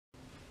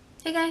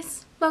Hey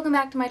guys, welcome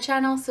back to my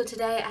channel. So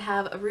today I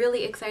have a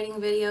really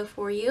exciting video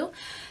for you.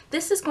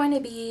 This is going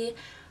to be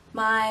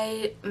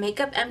my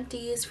makeup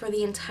empties for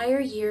the entire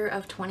year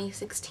of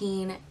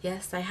 2016.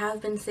 Yes, I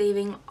have been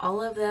saving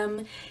all of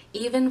them,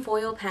 even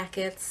foil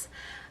packets.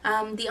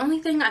 The only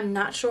thing I'm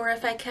not sure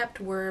if I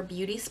kept were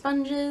beauty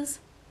sponges.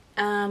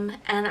 And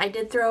I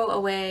did throw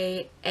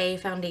away a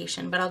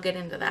foundation, but I'll get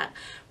into that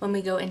when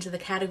we go into the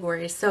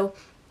categories. So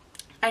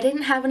I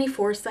didn't have any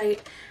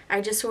foresight.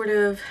 I just sort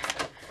of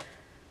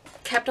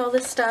kept all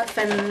this stuff,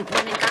 and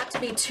when it got to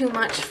be too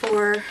much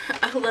for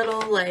a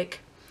little like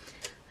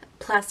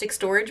plastic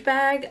storage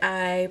bag,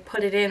 I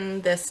put it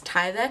in this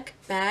Tyvek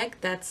bag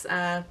that's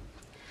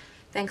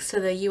thanks to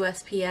the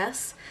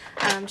USPS,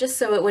 just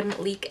so it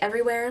wouldn't leak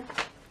everywhere.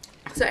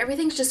 So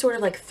everything's just sort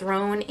of like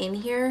thrown in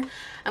here.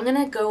 I'm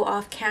gonna go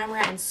off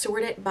camera and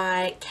sort it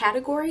by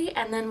category,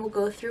 and then we'll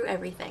go through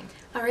everything.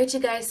 Alright you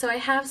guys, so I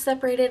have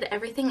separated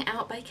everything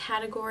out by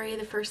category.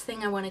 The first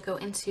thing I want to go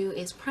into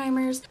is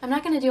primers. I'm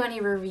not going to do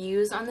any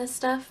reviews on this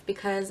stuff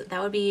because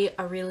that would be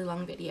a really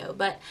long video,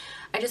 but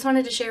I just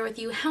wanted to share with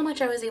you how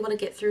much I was able to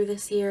get through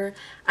this year.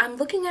 I'm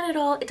looking at it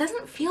all, it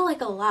doesn't feel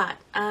like a lot.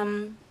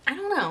 I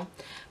don't know,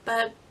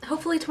 but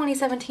hopefully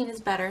 2017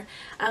 is better.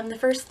 The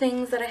first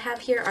things that I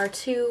have here are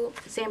 2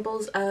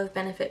 samples of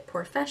Benefit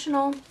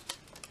Professional.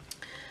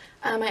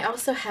 I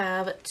also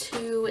have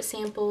 2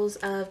 samples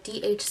of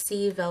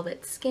DHC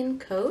Velvet Skin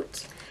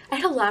Coat. I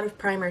had a lot of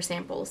primer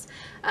samples.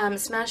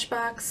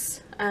 Smashbox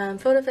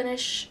Photo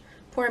Finish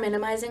Pore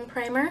Minimizing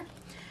Primer,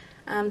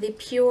 the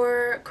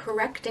Pure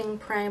Correcting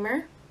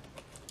Primer,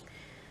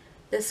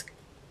 this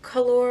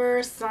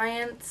Color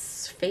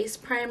Science Face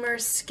Primer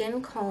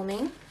Skin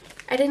Calming.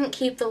 I didn't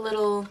keep the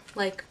little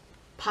like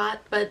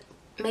pot, but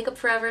Makeup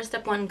Forever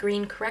Step 1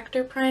 Green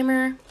Corrector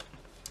Primer,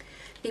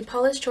 the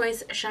Paula's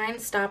Choice Shine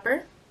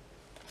Stopper,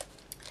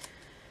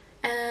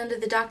 and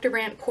the Dr.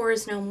 Brandt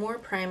Pores No More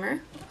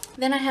Primer.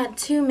 Then I had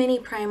 2 mini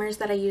primers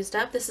that I used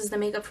up. This is the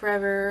Makeup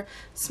Forever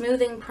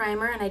Smoothing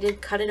Primer, and I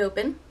did cut it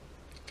open.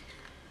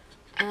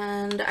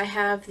 And I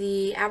have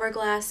the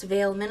Hourglass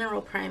Veil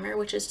Mineral Primer,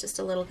 which is just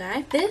a little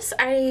guy. This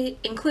I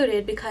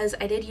included because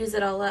I did use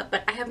it all up,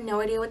 but I have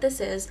no idea what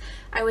this is.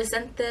 I was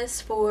sent this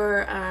for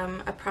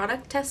a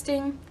product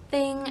testing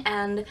thing,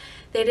 and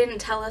they didn't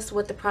tell us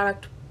what the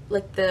product,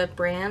 like the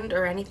brand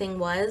or anything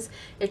was.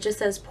 It just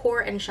says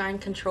Pore and Shine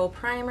Control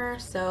Primer,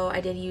 so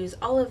I did use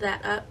all of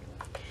that up.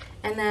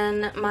 And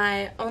then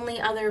my only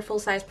other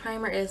full-size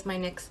primer is my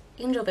NYX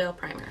Angel Veil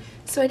Primer.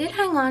 So I did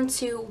hang on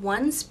to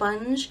one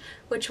sponge,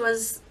 which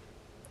was,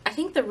 I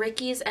think, the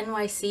Ricky's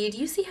NYC. Do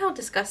you see how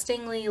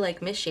disgustingly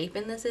like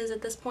misshapen this is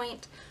at this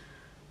point?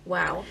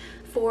 Wow.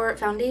 For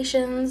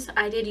foundations,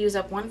 I did use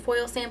up 1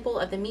 foil sample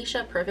of the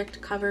Misha Perfect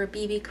Cover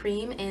BB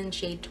Cream in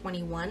shade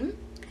 21.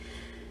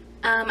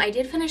 I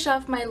did finish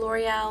off my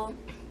L'Oreal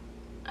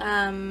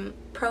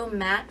Pro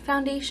Matte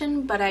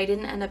Foundation, but I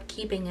didn't end up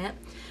keeping it.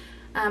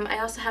 I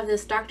also have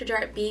this Dr.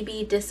 Jart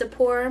BB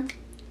Dissipore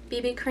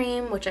BB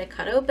Cream, which I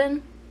cut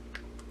open.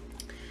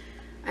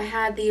 I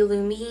had the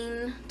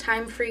Lumine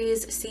Time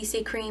Freeze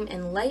CC Cream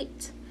in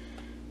Light,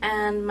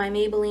 and my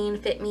Maybelline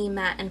Fit Me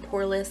Matte and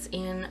Poreless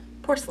in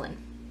Porcelain.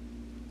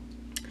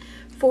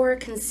 For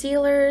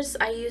concealers,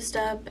 I used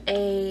up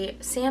a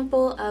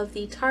sample of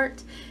the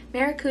Tarte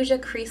Maracuja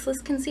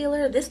Creaseless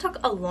Concealer. This took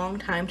a long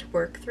time to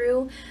work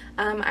through.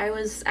 I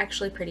was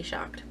actually pretty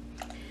shocked.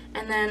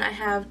 And then I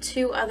have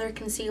 2 other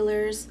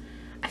concealers.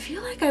 I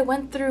feel like I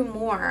went through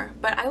more,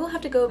 but I will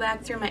have to go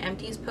back through my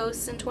empties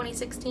posts in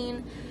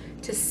 2016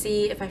 to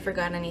see if I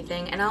forgot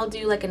anything. And I'll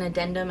do like an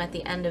addendum at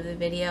the end of the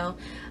video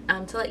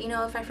to let you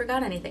know if I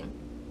forgot anything.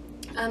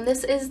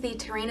 This is the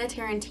Tarina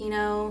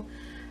Tarantino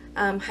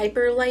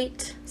Hyper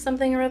Light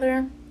something or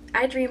other.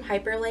 I Dream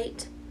Hyper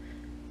Light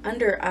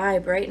Under Eye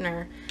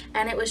Brightener.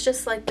 And it was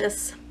just like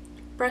this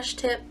brush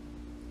tip.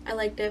 I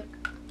liked it.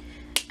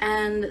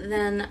 And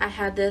then I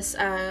had this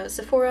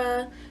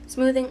Sephora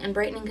Smoothing and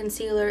Brightening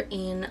Concealer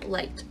in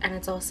Light, and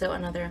it's also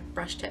another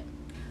brush tip.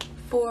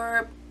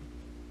 For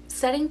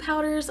setting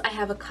powders, I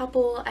have a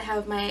couple. I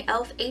have my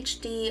e.l.f.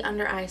 HD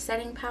Under Eye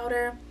Setting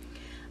Powder.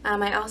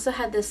 I also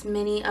had this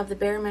mini of the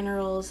Bare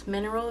Minerals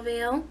Mineral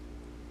Veil.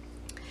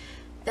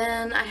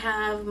 Then I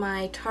have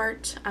my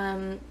Tarte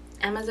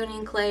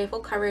Amazonian Clay Full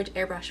Coverage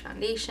Airbrush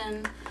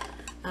Foundation.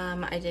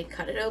 I did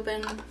cut it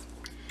open.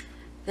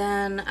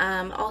 Then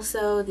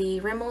also the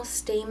Rimmel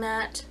Stay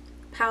Matte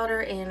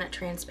Powder in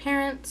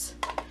Transparent,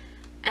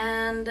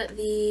 and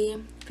the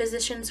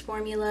Physicians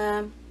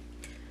Formula,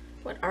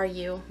 what are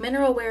you?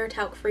 Mineral Wear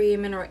Talc Free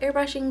Mineral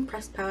Airbrushing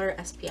Pressed Powder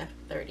SPF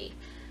 30.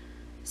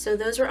 So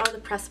those were all the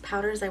pressed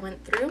powders I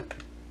went through.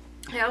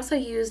 I also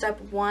used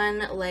up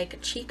 1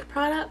 like cheek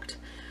product,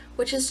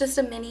 which is just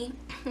a mini.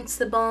 It's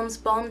the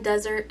Balm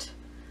Desert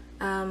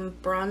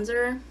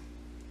bronzer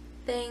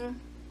thing.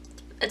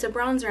 It's a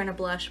bronzer and a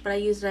blush, but I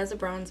used it as a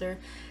bronzer.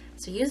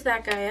 So use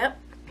that guy up.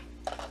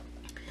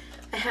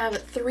 I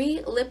have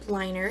 3 lip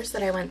liners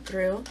that I went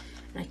through,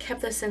 and I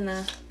kept this in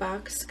the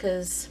box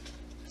because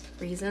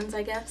reasons,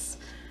 I guess.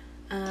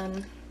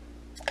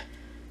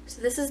 So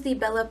So this is the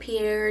Bella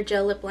Pierre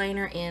Gel Lip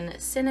Liner in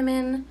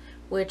Cinnamon,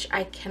 which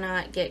I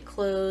cannot get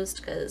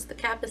closed because the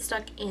cap is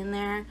stuck in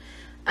there.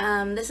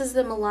 This is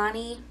the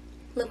Milani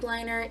lip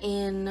liner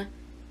in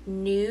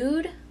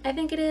Nude, I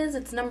think it is.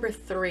 It's number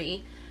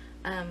 3.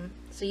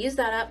 So use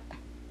that up.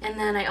 And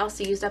then I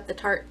also used up the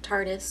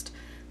Tarteist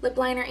lip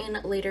liner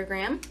in Later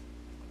Gram.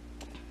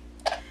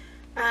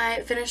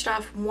 I finished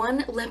off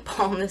one lip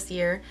balm this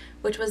year,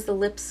 which was the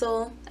Lip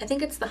Soul. I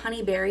think it's the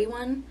Honey Berry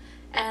one.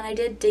 And I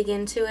did dig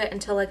into it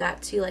until I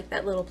got to like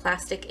that little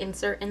plastic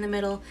insert in the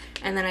middle,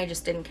 and then I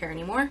just didn't care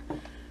anymore.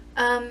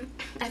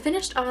 I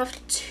finished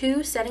off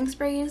 2 setting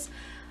sprays.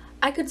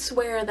 I could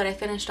swear that I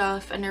finished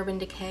off an Urban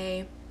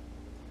Decay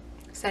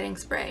setting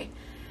spray,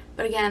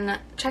 but again,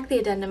 check the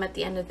addendum at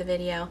the end of the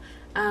video.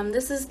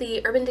 This is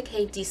the Urban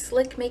Decay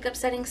De-Slick Makeup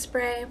Setting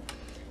Spray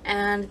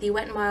and the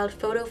Wet n Wild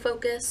Photo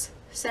Focus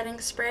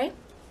Setting Spray.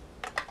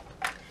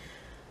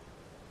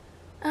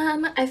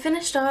 I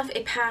finished off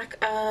a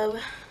pack of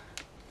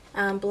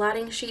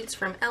blotting sheets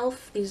from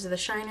e.l.f. These are the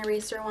Shine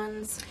Eraser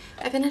ones.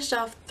 I finished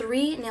off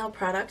 3 nail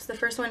products. The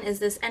first one is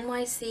this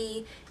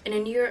NYC in a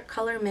New York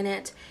Color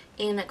Minute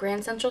in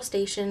Grand Central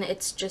Station.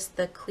 It's just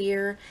the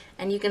clear,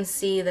 and you can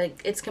see that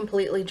it's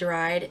completely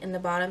dried in the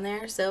bottom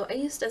there, so I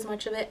used as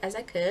much of it as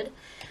I could.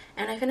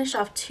 And I finished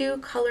off 2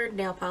 colored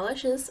nail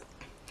polishes.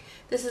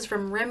 This is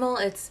from Rimmel.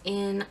 It's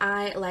in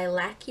I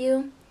Lilac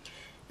You.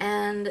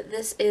 And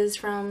this is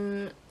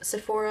from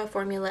Sephora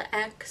Formula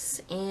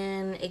X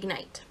in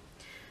Ignite.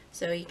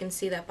 So you can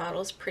see that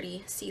bottle's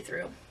pretty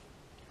see-through.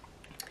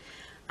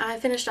 I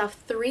finished off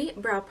 3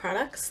 brow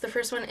products. The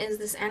first one is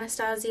this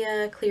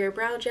Anastasia Clear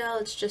Brow Gel.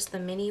 It's just the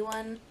mini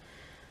one.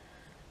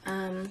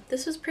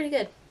 This was pretty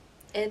good.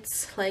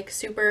 It's like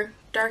super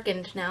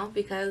darkened now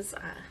because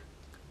I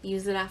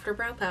used it after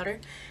brow powder.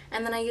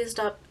 And then I used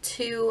up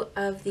 2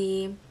 of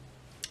the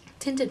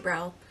tinted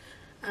brow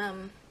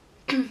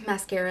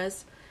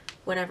mascaras,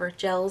 whatever,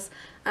 gels.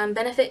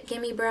 Benefit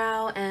Gimme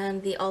Brow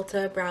and the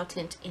Ulta Brow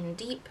Tint in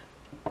Deep.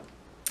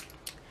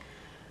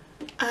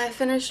 I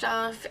finished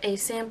off a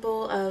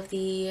sample of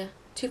the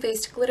Too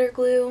Faced Glitter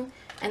Glue,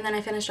 and then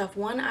I finished off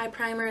 1 eye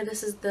primer.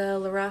 This is the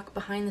Lorac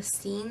Behind the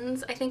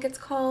Scenes, I think it's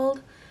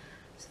called.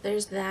 So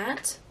there's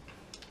that.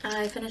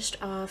 I finished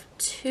off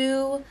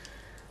 2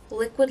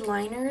 liquid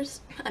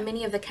liners, a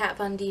mini of the Kat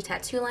Von D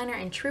Tattoo Liner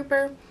in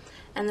Trooper,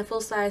 and the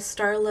full-size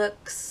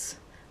Starlux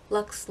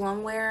Luxe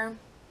Longwear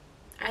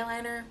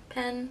eyeliner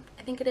pen,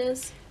 I think it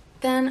is.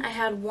 Then I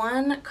had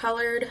 1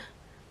 colored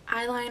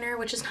eyeliner,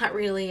 which is not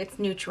really, it's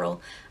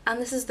neutral.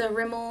 This is the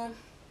Rimmel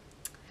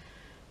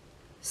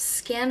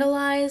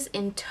Scandalize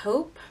in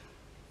Taupe.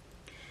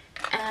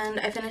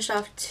 And I finished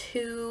off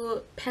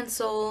 2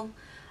 pencil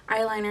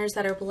eyeliners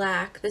that are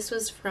black. This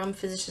was from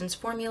Physicians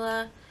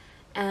Formula,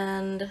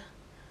 and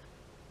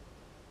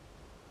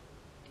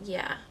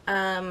yeah,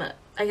 I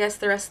guess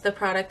the rest of the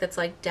product that's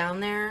like down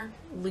there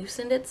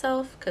loosened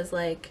itself because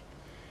like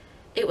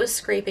it was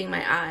scraping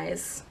my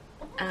eyes.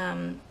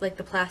 Like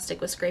the plastic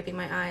was scraping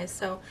my eyes.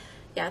 So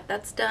yeah,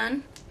 that's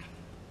done.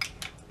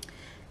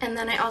 And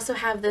then I also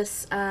have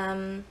this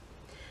Urban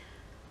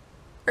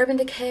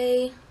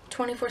Decay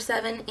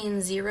 24/7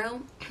 in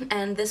Zero,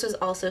 and this was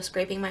also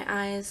scraping my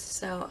eyes,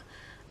 so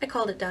I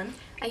called it done.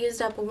 I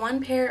used up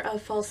 1 pair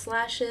of false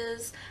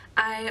lashes.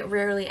 I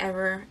rarely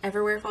ever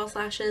wear false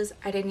lashes.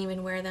 I didn't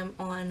even wear them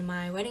on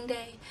my wedding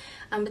day.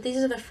 But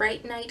these are the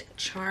Fright Night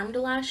Charmed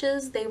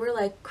lashes. They were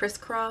like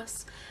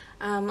crisscross.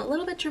 A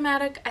little bit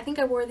dramatic. I think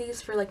I wore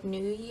these for like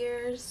New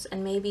Year's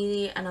and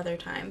maybe another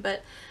time,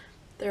 but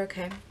they're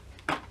okay.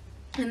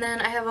 And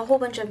then I have a whole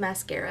bunch of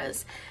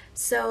mascaras.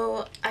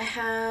 So I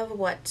have,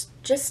 what,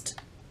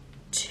 just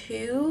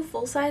 2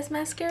 full-size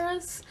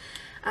mascaras,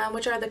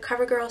 which are the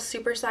CoverGirl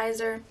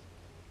Supersizer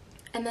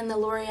and then the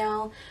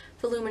L'Oreal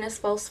Voluminous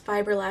False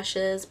Fiber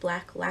Lashes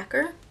Black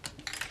Lacquer.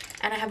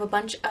 And I have a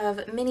bunch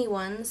of mini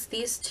ones.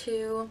 These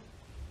 2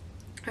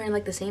 are in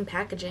like the same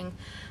packaging.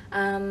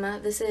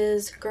 This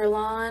is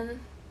Guerlain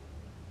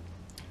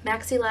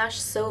Maxi Lash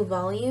So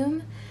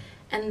Volume,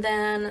 and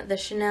then the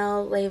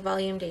Chanel Le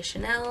Volume de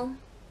Chanel.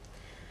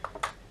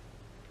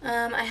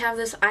 I have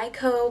this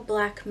Ico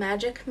Black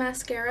Magic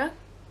Mascara,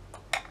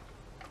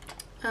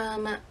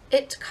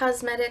 It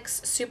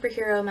Cosmetics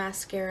Superhero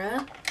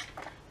Mascara,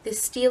 the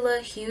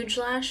Stila Huge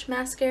Lash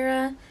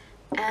Mascara,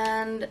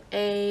 and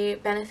a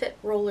Benefit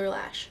Roller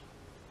Lash.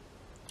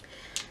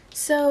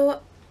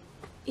 So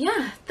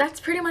yeah, that's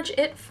pretty much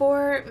it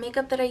for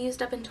makeup that I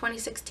used up in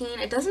 2016.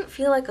 It doesn't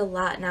feel like a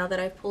lot now that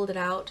I've pulled it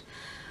out.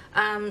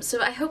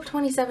 So I hope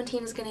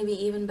 2017 is going to be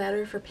even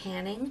better for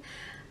panning.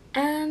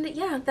 And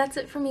yeah, that's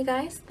it from me,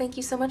 guys. Thank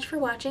you so much for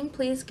watching.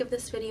 Please give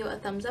this video a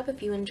thumbs up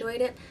if you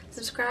enjoyed it.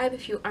 Subscribe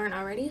if you aren't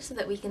already so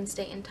that we can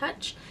stay in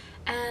touch.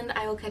 And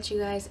I will catch you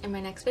guys in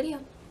my next video.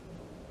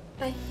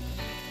 Bye.